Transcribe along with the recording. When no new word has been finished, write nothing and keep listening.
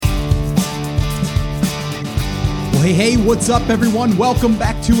Hey, what's up, everyone? Welcome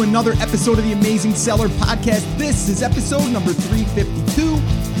back to another episode of the Amazing Seller Podcast. This is episode number 352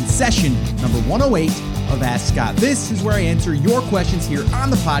 and session number 108 of Ask Scott. This is where I answer your questions here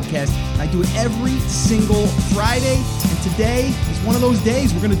on the podcast. I do it every single Friday, and today is one of those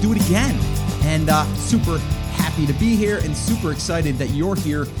days we're going to do it again. And super happy to be here and super excited that you're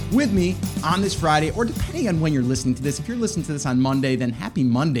here with me on this Friday, or depending on when you're listening to this. If you're listening to this on Monday, then happy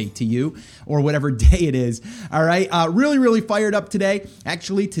Monday to you, or whatever day it is. All right. Really fired up today.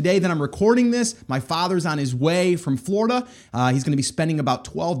 Actually, today that I'm recording this, my father's on his way from Florida. He's going to be spending about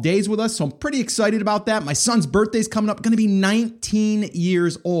 12 days with us. So I'm pretty excited about that. My son's birthday's coming up, going to be 19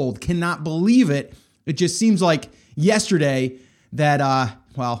 years old. Cannot believe it. It just seems like yesterday that,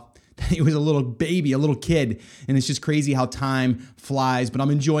 he was a little baby, a little kid, and it's just crazy how time flies, but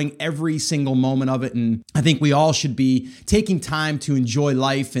I'm enjoying every single moment of it, and I think we all should be taking time to enjoy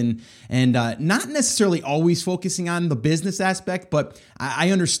life and not necessarily always focusing on the business aspect, but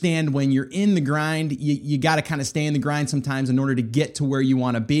I understand when you're in the grind, you got to kind of stay in the grind sometimes in order to get to where you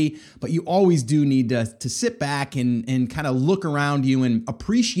want to be, but you always do need to sit back and kind of look around you and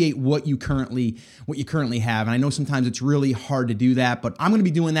appreciate what you currently have, and I know sometimes it's really hard to do that, but I'm going to be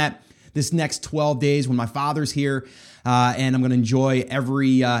doing that this next 12 days when my father's here, and I'm going to enjoy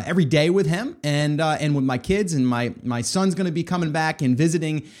every day with him and with my kids. And my son's going to be coming back and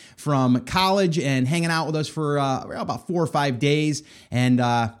visiting from college and hanging out with us for about 4 or 5 days. And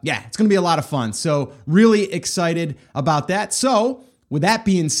it's going to be a lot of fun. So really excited about that. So with that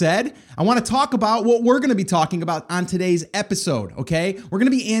being said, I want to talk about what we're going to be talking about on today's episode. Okay, we're going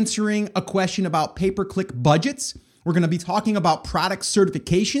to be answering a question about pay-per-click budgets. We're going to be talking about product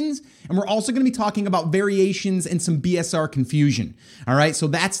certifications, and we're also going to be talking about variations and some BSR confusion. All right, so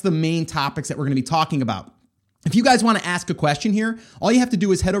that's the main topics that we're going to be talking about. If you guys want to ask a question here, all you have to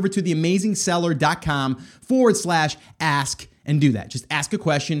do is head over to theamazingseller.com/ask and do that. Just ask a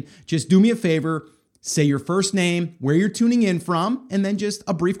question. Just do me a favor. Say your first name, where you're tuning in from, and then just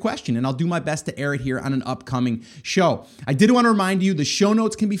a brief question, and I'll do my best to air it here on an upcoming show. I did want to remind you the show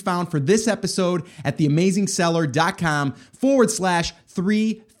notes can be found for this episode at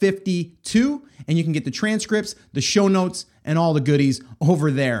theamazingseller.com/352, and you can get the transcripts, the show notes, and all the goodies over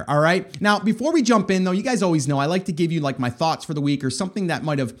there. All right. Now, before we jump in, though, you guys always know I like to give you like my thoughts for the week or something that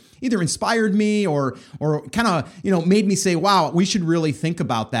might have either inspired me or kind of made me say, wow, we should really think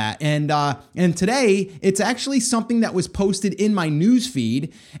about that. And today it's actually something that was posted in my news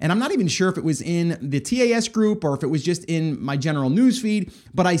feed, and I'm not even sure if it was in the TAS group or if it was just in my general news feed,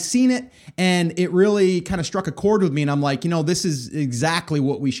 but I seen it and it really kind of struck a chord with me, and I'm like, this is exactly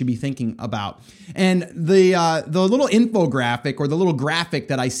what we should be thinking about. And the little infographic or the little graphic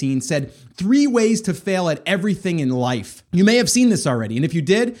that I seen said 3 ways to fail at everything in life. You may have seen this already, and if you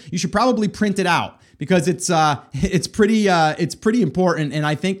did, you should probably print it out because it's pretty important, and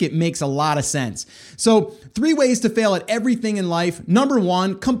I think it makes a lot of sense. So 3 ways to fail at everything in life. Number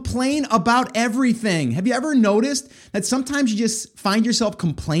 1, complain about everything. Have you ever noticed that sometimes you just find yourself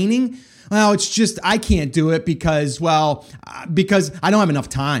complaining? Well, it's just I can't do it because I don't have enough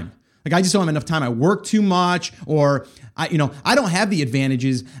time. Like, I just don't have enough time. I work too much, or I don't have the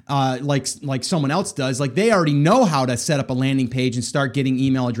advantages like someone else does. Like, they already know how to set up a landing page and start getting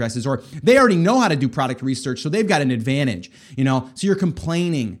email addresses, or they already know how to do product research, so they've got an advantage, So you're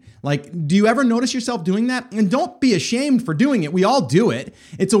complaining. Like, do you ever notice yourself doing that? And don't be ashamed for doing it. We all do it.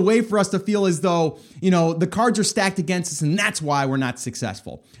 It's a way for us to feel as though, the cards are stacked against us, and that's why we're not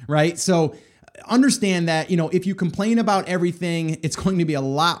successful, right? So understand that, if you complain about everything, it's going to be a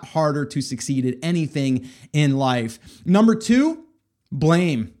lot harder to succeed at anything in life. Number 2,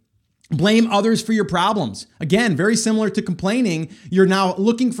 blame. Blame others for your problems. Again, very similar to complaining, you're now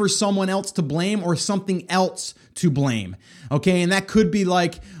looking for someone else to blame or something else to blame. Okay, and that could be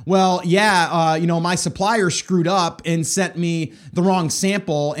like, my supplier screwed up and sent me the wrong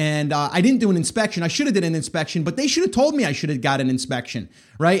sample, and I didn't do an inspection. I should have did an inspection, but they should have told me I should have got an inspection,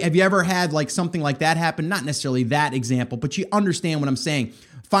 right? Have you ever had like something like that happen? Not necessarily that example, but you understand what I'm saying.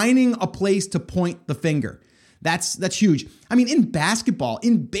 Finding a place to point the finger. That's huge. I mean, in basketball,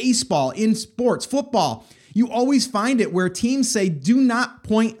 in baseball, in sports, football, you always find it where teams say, do not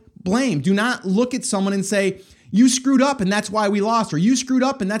point blame. Do not look at someone and say, you screwed up and that's why we lost, or you screwed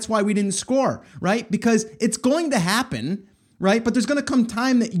up and that's why we didn't score, right? Because it's going to happen, right? But there's going to come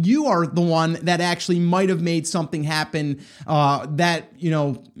time that you are the one that actually might have made something happen that,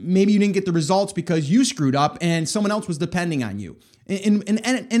 maybe you didn't get the results because you screwed up and someone else was depending on you. In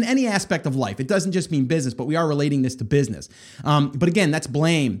any aspect of life. It doesn't just mean business, but we are relating this to business. But again, that's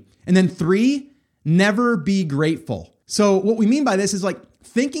blame. And then 3, never be grateful. So what we mean by this is like,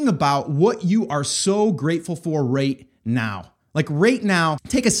 thinking about what you are so grateful for right now. Like right now,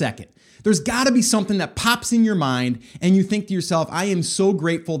 take a second. There's got to be something that pops in your mind and you think to yourself, I am so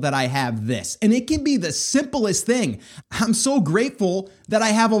grateful that I have this. And it can be the simplest thing. I'm so grateful that I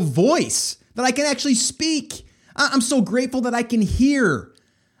have a voice, that I can actually speak. I'm so grateful that I can hear.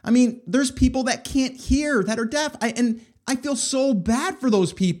 I mean, there's people that can't hear, that are deaf. And I feel so bad for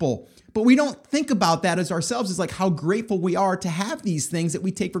those people. But we don't think about that as ourselves, as like how grateful we are to have these things that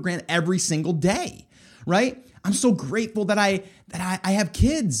we take for granted every single day, right? I'm so grateful that I have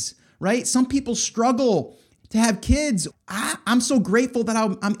kids, right? Some people struggle to have kids. I'm so grateful that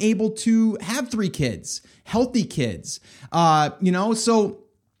I'm able to have 3 kids, healthy kids, so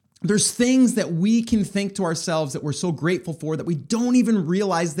there's things that we can think to ourselves that we're so grateful for that we don't even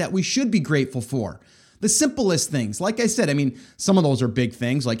realize that we should be grateful for. The simplest things, like I said, I mean, some of those are big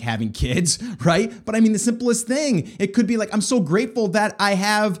things like having kids, right? But I mean, the simplest thing, it could be like, I'm so grateful that I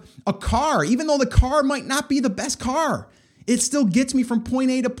have a car, even though the car might not be the best car. It still gets me from point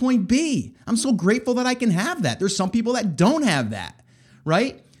A to point B. I'm so grateful that I can have that. There's some people that don't have that,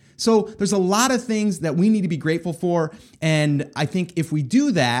 right? So there's a lot of things that we need to be grateful for. And I think if we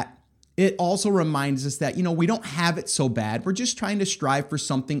do that, it also reminds us that, we don't have it so bad. We're just trying to strive for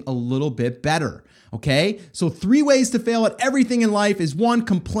something a little bit better. Okay? So 3 ways to fail at everything in life is 1,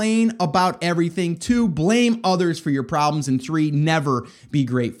 complain about everything. 2, blame others for your problems. And 3, never be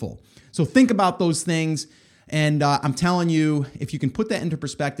grateful. So think about those things. And I'm telling you, if you can put that into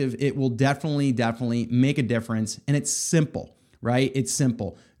perspective, it will definitely make a difference. And it's simple, right? It's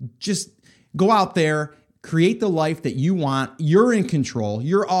simple. Just go out there, create the life that you want. You're in control.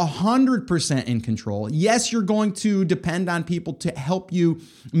 You're 100% in control. Yes, you're going to depend on people to help you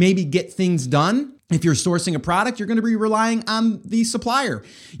maybe get things done. If you're sourcing a product, you're going to be relying on the supplier.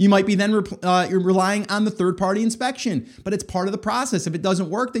 You might be then you're relying on the third-party inspection, but it's part of the process. If it doesn't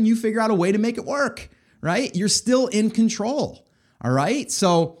work, then you figure out a way to make it work, right? You're still in control. All right.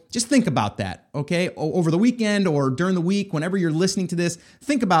 So just think about that. Okay. Over the weekend or during the week, whenever you're listening to this,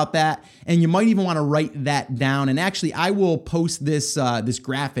 think about that. And you might even want to write that down. And actually, I will post this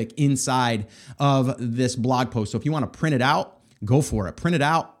graphic inside of this blog post. So if you want to print it out, go for it. Print it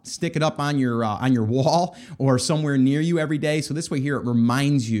out, stick it up on your wall or somewhere near you every day. So this way here, it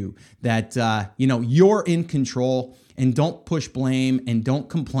reminds you that, you're in control, and don't push blame and don't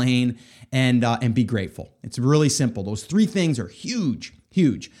complain, and be grateful. It's really simple. Those 3 things are huge.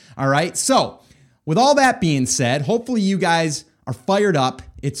 All right. So with all that being said, hopefully you guys are fired up.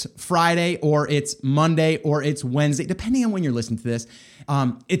 It's Friday or it's Monday or it's Wednesday, depending on when you're listening to this.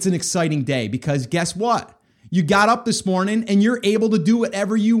 It's an exciting day because guess what? You got up this morning and you're able to do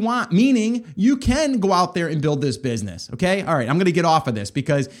whatever you want, meaning you can go out there and build this business. Okay. All right. I'm going to get off of this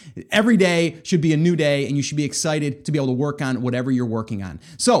because every day should be a new day and you should be excited to be able to work on whatever you're working on.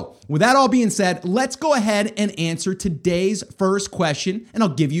 So with that all being said, let's go ahead and answer today's first question and I'll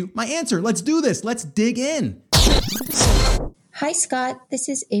give you my answer. Let's do this. Let's dig in. Hi, Scott. This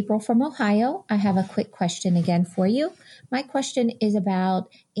is April from Ohio. I have a quick question again for you. My question is about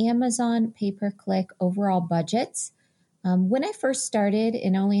Amazon pay-per-click overall budgets. When I first started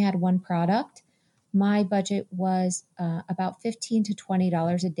and only had one product, my budget was about $15 to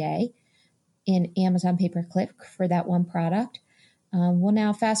 $20 a day in Amazon pay-per-click for that one product. Well,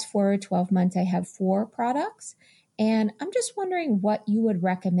 now fast forward 12 months, I have 4 products, and I'm just wondering what you would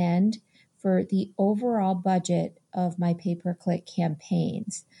recommend for the overall budget of my pay-per-click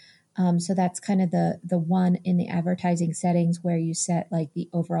campaigns. So that's kind of the one in the advertising settings where you set like the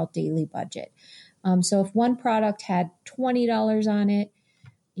overall daily budget. So if one product had $20 on it,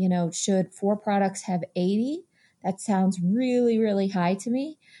 should 4 products have $80? That sounds really, really high to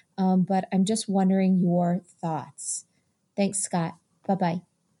me. But I'm just wondering your thoughts. Thanks, Scott. Bye-bye.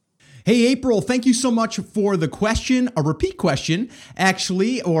 Hey, April, thank you so much for the question, a repeat question,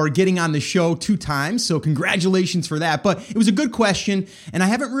 actually, or getting on the show 2 times. So congratulations for that. But it was a good question, and I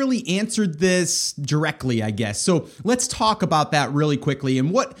haven't really answered this directly, I guess. So let's talk about that really quickly.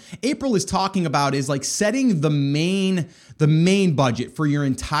 And what April is talking about is like setting the main budget for your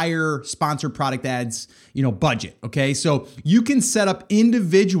entire sponsored product ads, budget. Okay. So you can set up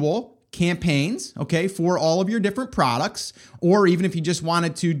individual campaigns, okay, for all of your different products, or even if you just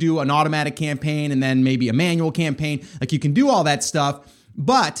wanted to do an automatic campaign and then maybe a manual campaign, like you can do all that stuff,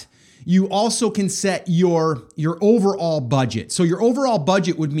 but you also can set your overall budget. So your overall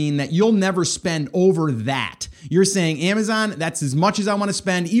budget would mean that you'll never spend over that. You're saying, Amazon, that's as much as I want to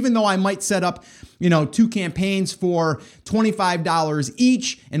spend, even though I might set up, 2 campaigns for $25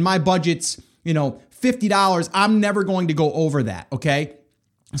 each and my budget's, $50, I'm never going to go over that, okay?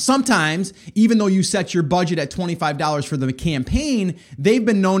 sometimes, even though you set your budget at $25 for the campaign, they've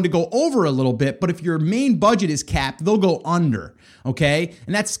been known to go over a little bit. But if your main budget is capped, they'll go under. Okay.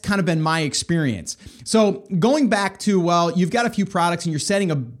 And that's kind of been my experience. So going back to, well, you've got a few products and you're setting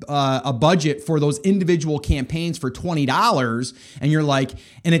a budget for those individual campaigns for $20. And you're like,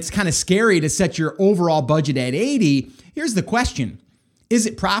 and it's kind of scary to set your overall budget at $80. Here's the question. Is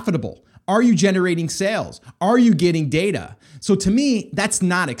it profitable? Are you generating sales? Are you getting data? So to me, that's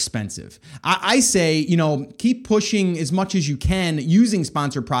not expensive. I say, keep pushing as much as you can using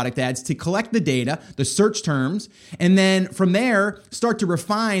sponsored product ads to collect the data, the search terms, and then from there, start to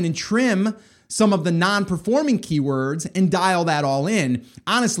refine and trim some of the non-performing keywords and dial that all in.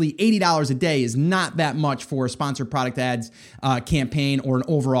 Honestly, $80 a day is not that much for a sponsored product ads campaign or an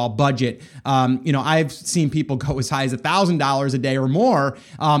overall budget. I've seen people go as high as $1,000 a day or more.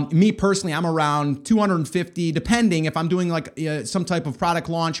 Me personally, I'm around $250, depending if I'm doing like some type of product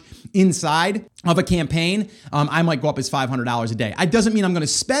launch inside of a campaign. I might go up as $500 a day. It doesn't mean I'm going to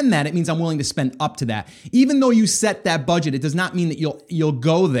spend that. It means I'm willing to spend up to that. Even though you set that budget, it does not mean that you'll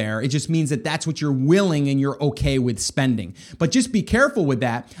go there. It just means that that's what you're willing and you're okay with spending. But just be careful with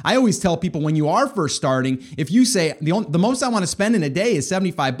that. I always tell people when you are first starting, if you say the most I want to spend in a day is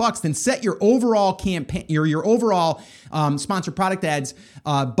 $75, then set your overall campaign, your overall sponsored product ads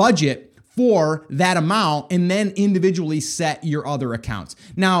budget for that amount, and then individually set your other accounts.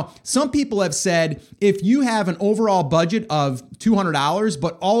 Now, some people have said if you have an overall budget of $200,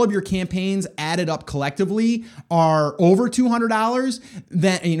 but all of your campaigns added up collectively are over $200,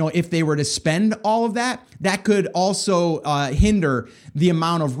 then, if they were to spend all of that, that could also hinder the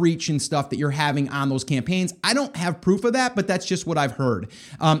amount of reach and stuff that you're having on those campaigns. I don't have proof of that, but that's just what I've heard.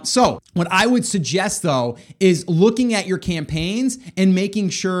 So what I would suggest though is looking at your campaigns and making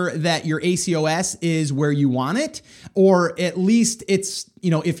sure that your ACOS is where you want it, or at least it's,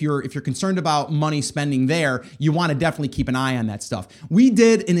 if you're concerned about money spending there, you want to definitely keep an eye on that stuff. We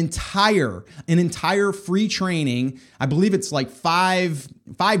did an entire free training. I believe it's like five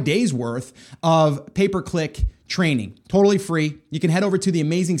days worth of pay-per-click training, totally free. You can head over to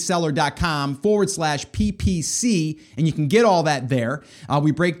theamazingseller.com/PPC and you can get all that there.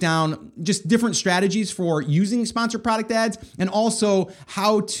 We break down just different strategies for using sponsored product ads and also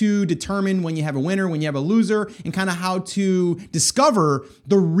how to determine when you have a winner, when you have a loser, and kind of how to discover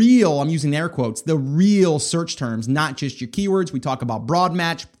the real, I'm using air quotes, the real search terms, not just your keywords. We talk about broad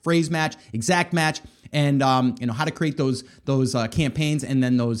match, phrase match, exact match, and how to create those campaigns and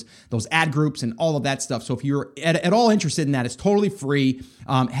then those ad groups and all of that stuff. So if you're at all interested in that, it's totally free.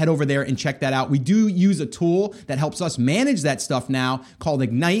 Head over there and check that out. We do use a tool that helps us manage that stuff now called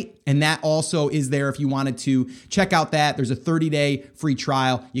Ignite, and that also is there if you wanted to check out that. There's a 30-day free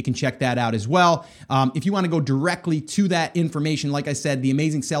trial. You can check that out as well. If you want to go directly to that information, like I said,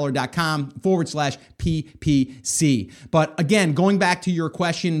 theamazingseller.com/PPC. But again, going back to your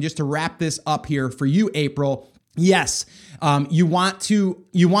question, just to wrap this up here for you, April, yes, you want to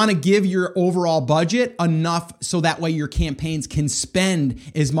give your overall budget enough so that way your campaigns can spend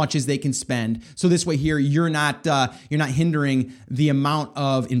as much as they can spend. So this way here, you're not hindering the amount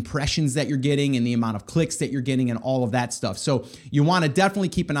of impressions that you're getting and the amount of clicks that you're getting and all of that stuff. So you want to definitely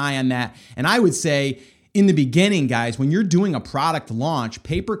keep an eye on that. And I would say, in the beginning, guys, when you're doing a product launch,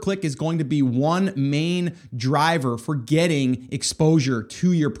 pay-per-click is going to be one main driver for getting exposure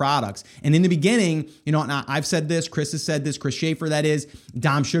to your products. And in the beginning, and I've said this, Chris has said this, Chris Schaefer, that is,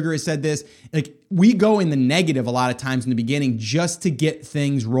 Dom Sugar has said this, like we go in the negative a lot of times in the beginning just to get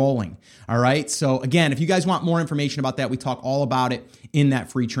things rolling. All right. So again, if you guys want more information about that, we talk all about it in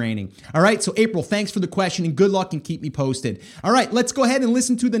that free training. All right. So April, thanks for the question and good luck and keep me posted. All right. Let's go ahead and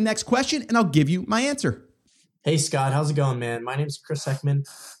listen to the next question and I'll give you my answer. Hey, Scott. How's it going, man? My name is Chris Heckman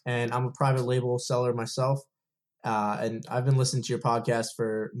and I'm a private label seller myself. And I've been listening to your podcast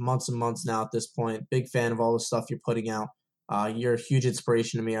for months and months now at this point. Big fan of all the stuff you're putting out. You're a huge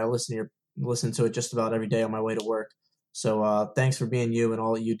inspiration to me. I listen to it just about every day on my way to work. So thanks for being you and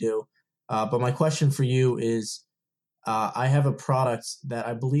all that you do. But my question for you is, I have a product that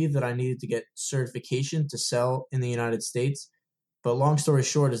I believe that I needed to get certification to sell in the United States. But long story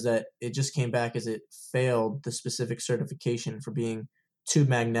short is that it just came back as it failed the specific certification for being too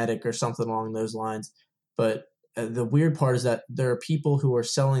magnetic or something along those lines. But the weird part is that there are people who are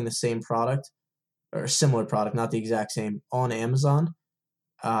selling the same product or a similar product, not the exact same, on Amazon.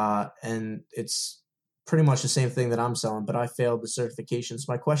 And it's pretty much the same thing that I'm selling, but I failed the certification. So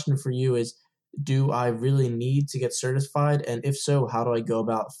my question for you is, do I really need to get certified? And if so, how do I go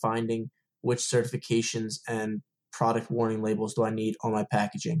about finding which certifications and product warning labels do I need on my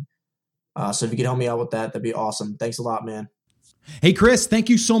packaging? So if you could help me out with that, that'd be awesome. Thanks a lot, man. Hey, Chris, thank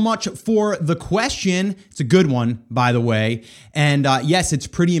you so much for the question. It's a good one, by the way. And yes, it's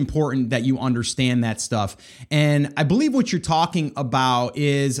pretty important that you understand that stuff. And I believe what you're talking about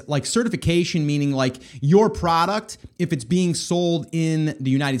is like certification, meaning like your product, if it's being sold in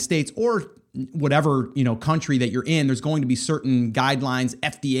the United States or whatever, country that you're in, there's going to be certain guidelines,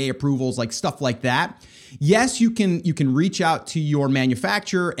 FDA approvals, like stuff like that. Yes, you can reach out to your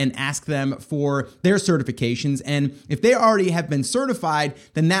manufacturer and ask them for their certifications. And if they already have been certified,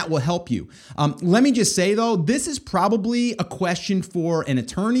 then that will help you. Let me just say though, this is probably a question for an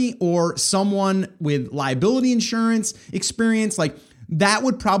attorney or someone with liability insurance experience. Like that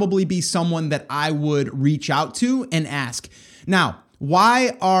would probably be someone that I would reach out to and ask. Now,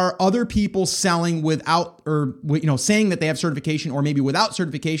 why are other people selling without, or saying that they have certification or maybe without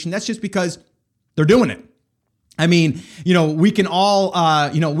certification? That's just because they're doing it. I mean, we can all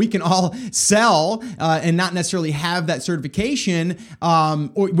sell and not necessarily have that certification.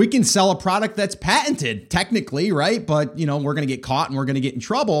 Or we can sell a product that's patented technically, right? But, we're going to get caught and we're going to get in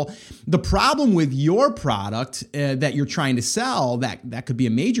trouble. The problem with your product that you're trying to sell, that could be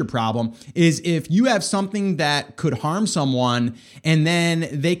a major problem, is if you have something that could harm someone and then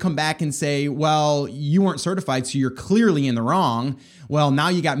they come back and say, well, you weren't certified, so you're clearly in the wrong. Well, now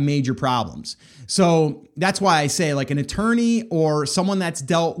you got major problems. So that's why I say like an attorney or someone that's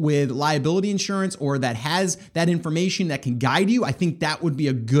dealt with liability insurance or that has that information that can guide you, I think that would be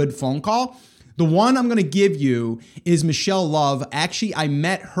a good phone call. The one I'm going to give you is Michelle Love. Actually, I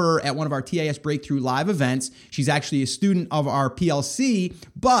met her at one of our TIS Breakthrough Live events. She's actually a student of our PLC,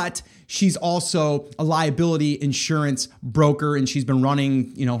 but she's also a liability insurance broker, and she's been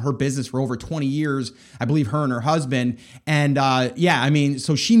running, her business for over 20 years, I believe, her and her husband. And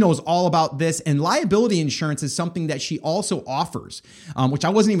so she knows all about this. And liability insurance is something that she also offers, which I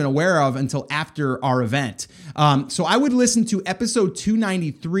wasn't even aware of until after our event. So I would listen to episode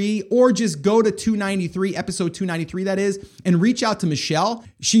 293 or just go to episode 293 that is, and reach out to Michelle.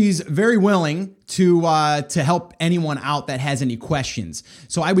 She's very willing to help anyone out that has any questions.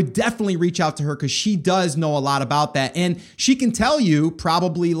 So I would definitely reach out to her because she does know a lot about that. And she can tell you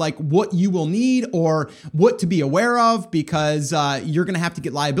probably like what you will need or what to be aware of, because you're going to have to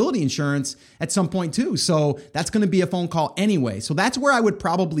get liability insurance at some point too. So that's going to be a phone call anyway. So that's where I would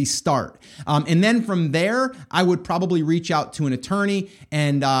probably start. And then from there, I would probably reach out to an attorney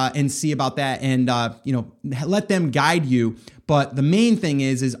and see about that and, let them guide you. But the main thing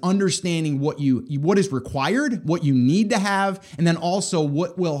is understanding what is required, what you need to have, and then also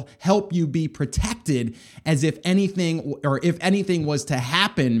what will help you be protected as if anything was to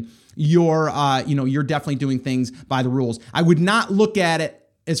happen, you're definitely doing things by the rules. I would not look at it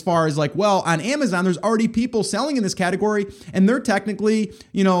as far as like, well, on Amazon, there's already people selling in this category and they're technically,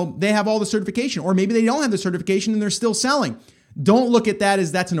 they have all the certification, or maybe they don't have the certification and they're still selling. Don't look at that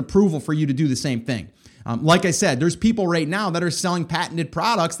as that's an approval for you to do the same thing. Like I said, there's people right now that are selling patented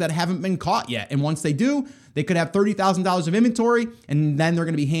products that haven't been caught yet. And once they do, they could have $30,000 of inventory, and then they're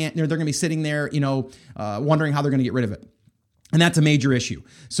going to be sitting there, wondering how they're going to get rid of it. And that's a major issue.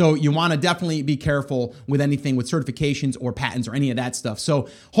 So you want to definitely be careful with anything with certifications or patents or any of that stuff. So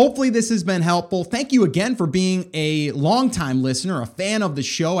hopefully this has been helpful. Thank you again for being a longtime listener, a fan of the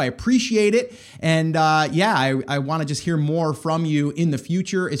show. I appreciate it. And I want to just hear more from you in the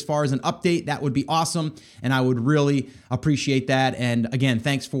future as far as an update. That would be awesome. And I would really appreciate that. And again,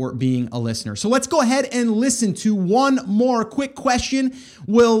 thanks for being a listener. So let's go ahead and listen to one more quick question.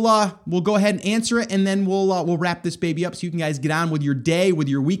 We'll go ahead and answer it, and then we'll wrap this baby up so you can guys get on with your day, with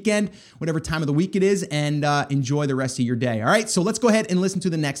your weekend, whatever time of the week it is, and enjoy the rest of your day. All right, so let's go ahead and listen to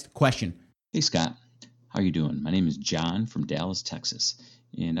the next question. Hey, Scott. How are you doing? My name is John from Dallas, Texas,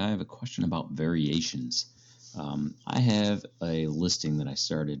 and I have a question about variations. I have a listing that I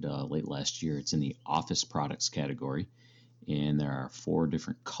started late last year. It's in the office products category, and there are 4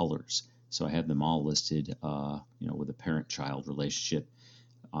 different colors. So I have them all listed, with a parent-child relationship,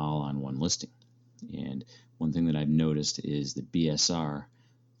 all on one listing. And one thing that I've noticed is the BSR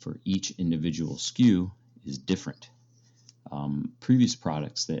for each individual SKU is different. Previous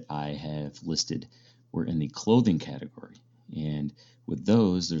products that I have listed were in the clothing category. And with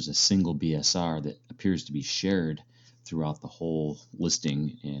those, there's a single BSR that appears to be shared throughout the whole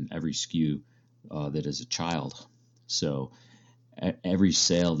listing and every SKU that is a child. So every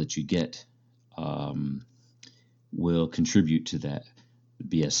sale that you get will contribute to that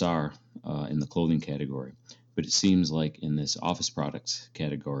BSR in the clothing category. But it seems like in this office products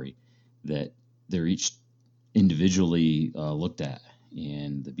category that they're each individually looked at,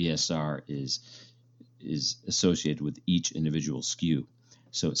 and the BSR is associated with each individual SKU.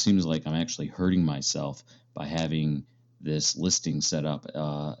 So it seems like I'm actually hurting myself by having this listing set up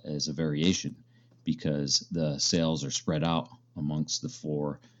as a variation because the sales are spread out amongst the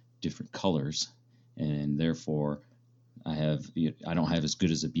 4 different colors, and therefore I don't have as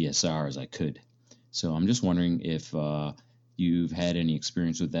good as a BSR as I could. So I'm just wondering if you've had any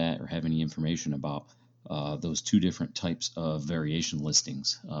experience with that or have any information about those 2 different types of variation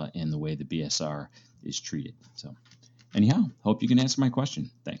listings and the way the BSR is treated. So anyhow, hope you can answer my question.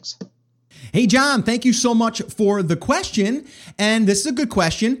 Thanks. Hey, John, thank you so much for the question. And this is a good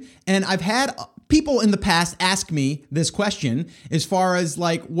question. And I've had people in the past ask me this question as far as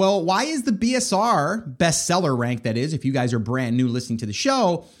like, well, why is the BSR bestseller rank, that is, if you guys are brand new listening to the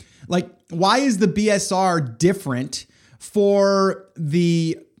show, like, why is the BSR different for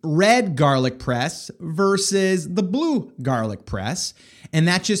the red garlic press versus the blue garlic press? And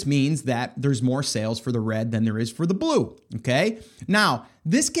that just means that there's more sales for the red than there is for the blue, okay? Now,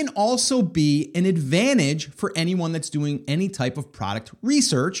 this can also be an advantage for anyone that's doing any type of product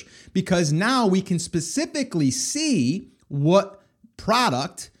research, because now we can specifically see what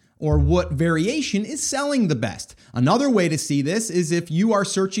product or what variation is selling the best. Another way to see this is if you are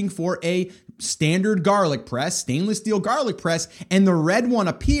searching for a standard garlic press, stainless steel garlic press, and the red one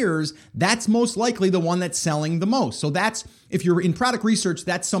appears, that's most likely the one that's selling the most. So that's, if you're in product research,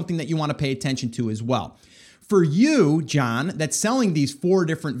 that's something that you want to pay attention to as well. For you, John, that's selling these 4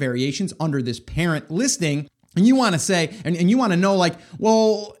 different variations under this parent listing, and you want to say, and you want to know like,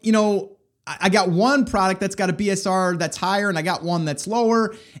 well, you know, I got one product that's got a BSR that's higher and I got one that's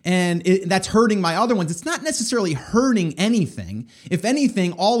lower, and that's hurting my other ones. It's not necessarily hurting anything. If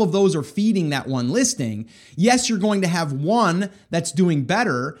anything, all of those are feeding that one listing. Yes, you're going to have one that's doing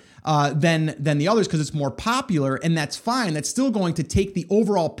better than the others because it's more popular, and that's fine. That's still going to take the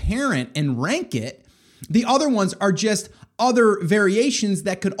overall parent and rank it. The other ones are just other variations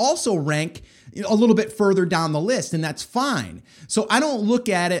that could also rank a little bit further down the list, and that's fine. So I don't look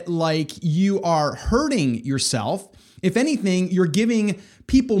at it like you are hurting yourself. If anything, you're giving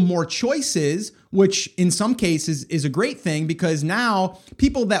people more choices, which in some cases is a great thing, because now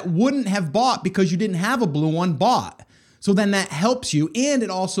people that wouldn't have bought because you didn't have a blue one bought. So then that helps you, and it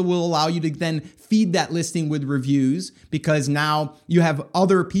also will allow you to then feed that listing with reviews, because now you have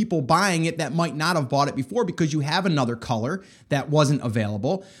other people buying it that might not have bought it before because you have another color that wasn't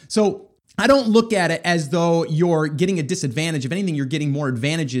available. So I don't look at it as though you're getting a disadvantage. If anything, you're getting more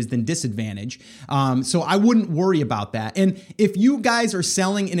advantages than disadvantage. So I wouldn't worry about that. And if you guys are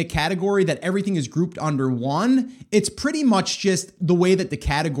selling in a category that everything is grouped under one, it's pretty much just the way that the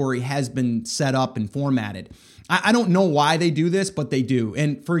category has been set up and formatted. I don't know why they do this, but they do.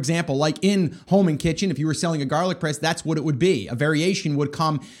 And for example, like in home and kitchen, if you were selling a garlic press, that's what it would be. A variation would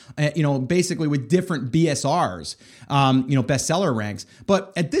come, basically with different BSRs, bestseller ranks.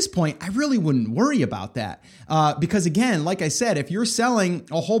 But at this point, I really wouldn't worry about that. Because again, like I said, if you're selling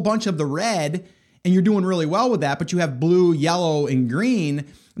a whole bunch of the red and you're doing really well with that, but you have blue, yellow, and green,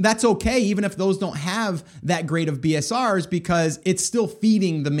 that's okay, even if those don't have that great of BSRs, because it's still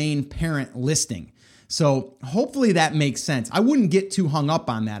feeding the main parent listing. So hopefully that makes sense. I wouldn't get too hung up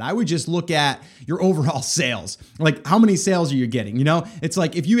on that. I would just look at your overall sales. Like, how many sales are you getting? It's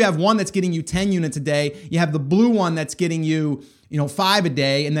like if you have one that's getting you 10 units a day, you have the blue one that's getting you 5 a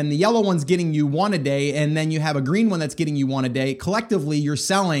day, and then the yellow one's getting you 1 a day, and then you have a green one that's getting you 1 a day. Collectively, you're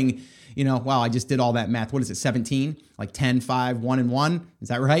selling, wow, I just did all that math. What is it, 17? Like 10, 5, 1, and 1? Is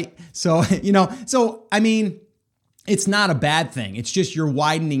that right? So, it's not a bad thing. It's just you're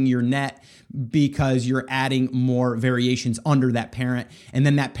widening your net because you're adding more variations under that parent. And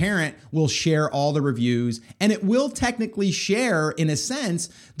then that parent will share all the reviews, and it will technically share, in a sense,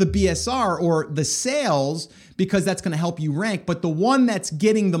 the BSR or the sales, because that's going to help you rank. But the one that's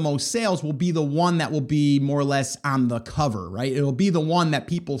getting the most sales will be the one that will be more or less on the cover, right? It'll be the one that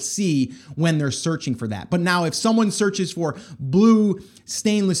people see when they're searching for that. But now if someone searches for blue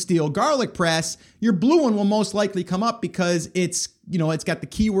stainless steel garlic press, your blue one will most likely come up because it's got the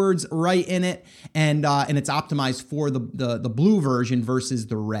keywords right in it, and it's optimized for the blue version versus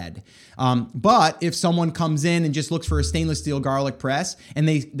the red. But if someone comes in and just looks for a stainless steel garlic press, and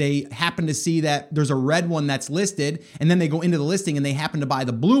they happen to see that there's a red one that's listed, and then they go into the listing and they happen to buy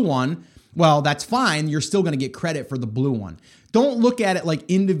the blue one, well, that's fine. You're still going to get credit for the blue one. Don't look at it like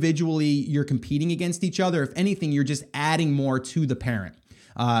individually you're competing against each other. If anything, you're just adding more to the parent.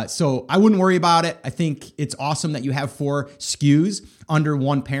 So I wouldn't worry about it. I think it's awesome that you have 4 SKUs under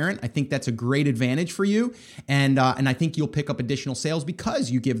one parent. I think that's a great advantage for you. And I think you'll pick up additional sales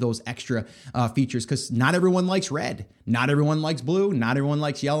because you give those extra features, because not everyone likes red. Not everyone likes blue. Not everyone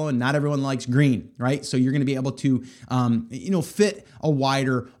likes yellow, and not everyone likes green, right? So you're going to be able to, fit a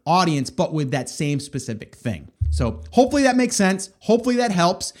wider audience, but with that same specific thing. So hopefully that makes sense. Hopefully that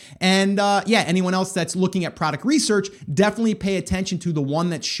helps. And anyone else that's looking at product research, definitely pay attention to the one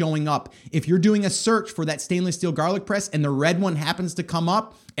that's showing up. If you're doing a search for that stainless steel garlic press and the red one happens to come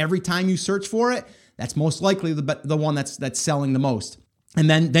up every time you search for it, that's most likely the one that's selling the most. And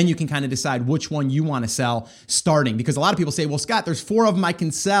then you can kind of decide which one you want to sell starting. Because a lot of people say, well, Scott, there's 4 of them I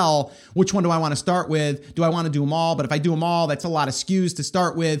can sell. Which one do I want to start with? Do I want to do them all? But if I do them all, that's a lot of SKUs to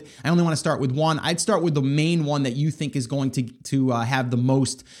start with. I only want to start with one. I'd start with the main one that you think is going to have the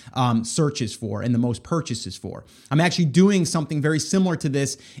most searches for and the most purchases for. I'm actually doing something very similar to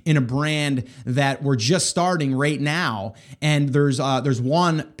this in a brand that we're just starting right now. And there's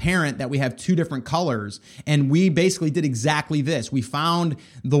one parent that we have 2 different colors. And we basically did exactly this. We found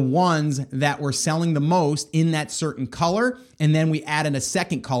the ones that were selling the most in that certain color, and then we added a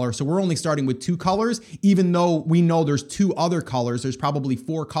second color. So we're only starting with 2 colors, even though we know there's 2 other colors. There's probably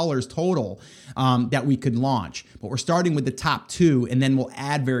 4 colors total that we could launch. But we're starting with the top 2, and then we'll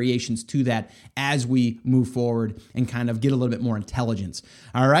add variations to that as we move forward and kind of get a little bit more intelligence.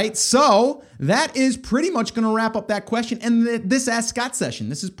 All right, so that is pretty much going to wrap up that question and this Ask Scott session.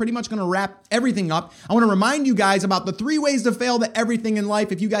 This is pretty much going to wrap everything up. I want to remind you guys about the 3 ways to fail to everything in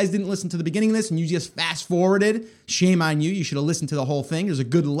life. If you guys didn't listen to the beginning of this and you just fast forwarded, shame on you. You should have listened to the whole thing. There's a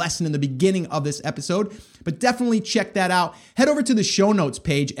good lesson in the beginning of this episode, but definitely check that out. Head over to the show notes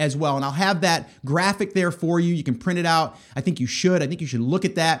page as well, and I'll have that graphic there for you. You can print it out. I think you should look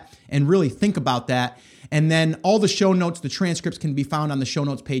at that and really think about that. And then all the show notes, the transcripts can be found on the show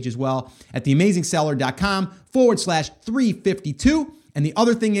notes page as well at theamazingseller.com/352. And the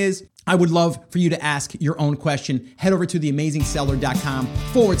other thing is, I would love for you to ask your own question. Head over to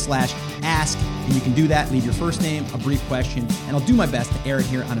theamazingseller.com/ask, and you can do that. Leave your first name, a brief question, and I'll do my best to air it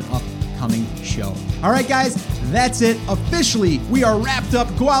here on an upcoming show. All right, guys, that's it. Officially, we are wrapped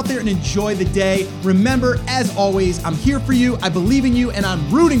up. Go out there and enjoy the day. Remember, as always, I'm here for you. I believe in you, and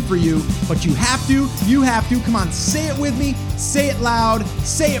I'm rooting for you. But you have to. Come on, say it with me. Say it loud.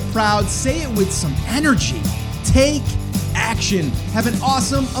 Say it proud. Say it with some energy. Take action. Have an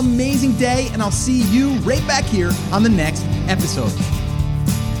awesome, amazing day, and I'll see you right back here on the next episode.